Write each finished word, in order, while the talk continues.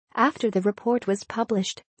After the report was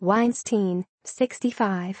published, Weinstein,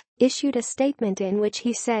 65, issued a statement in which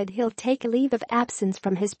he said he'll take a leave of absence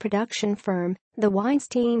from his production firm, the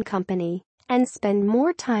Weinstein Company, and spend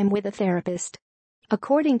more time with a therapist.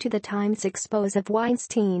 According to the Times expose of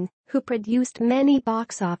Weinstein, who produced many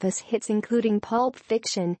box office hits including Pulp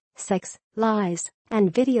Fiction, Sex, Lies,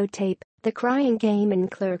 and Videotape, The Crying Game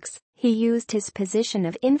and Clerks, he used his position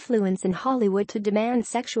of influence in Hollywood to demand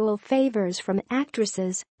sexual favors from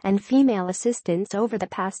actresses and female assistants over the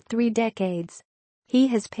past 3 decades. He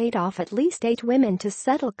has paid off at least 8 women to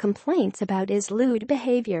settle complaints about his lewd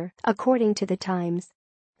behavior, according to the Times.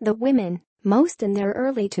 The women, most in their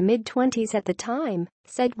early to mid-20s at the time,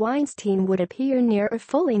 said Weinstein would appear near or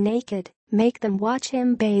fully naked, make them watch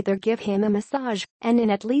him bathe or give him a massage, and in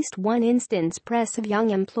at least one instance press a young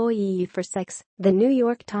employee for sex, the New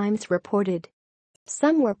York Times reported.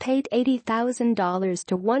 Some were paid $80,000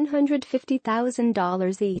 to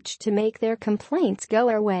 $150,000 each to make their complaints go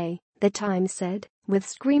away, the Times said, with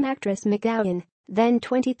Scream actress McGowan, then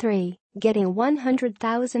 23, getting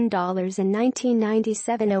 $100,000 in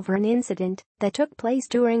 1997 over an incident that took place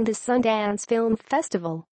during the Sundance Film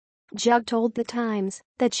Festival. Jug told the Times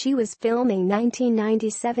that she was filming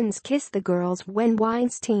 1997's Kiss the Girls when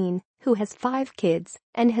Weinstein, who has 5 kids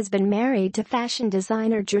and has been married to fashion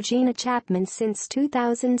designer Georgina Chapman since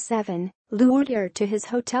 2007, lured her to his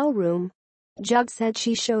hotel room. Jug said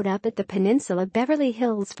she showed up at the Peninsula Beverly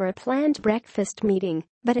Hills for a planned breakfast meeting,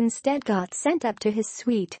 but instead got sent up to his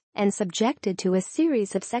suite and subjected to a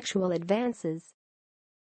series of sexual advances.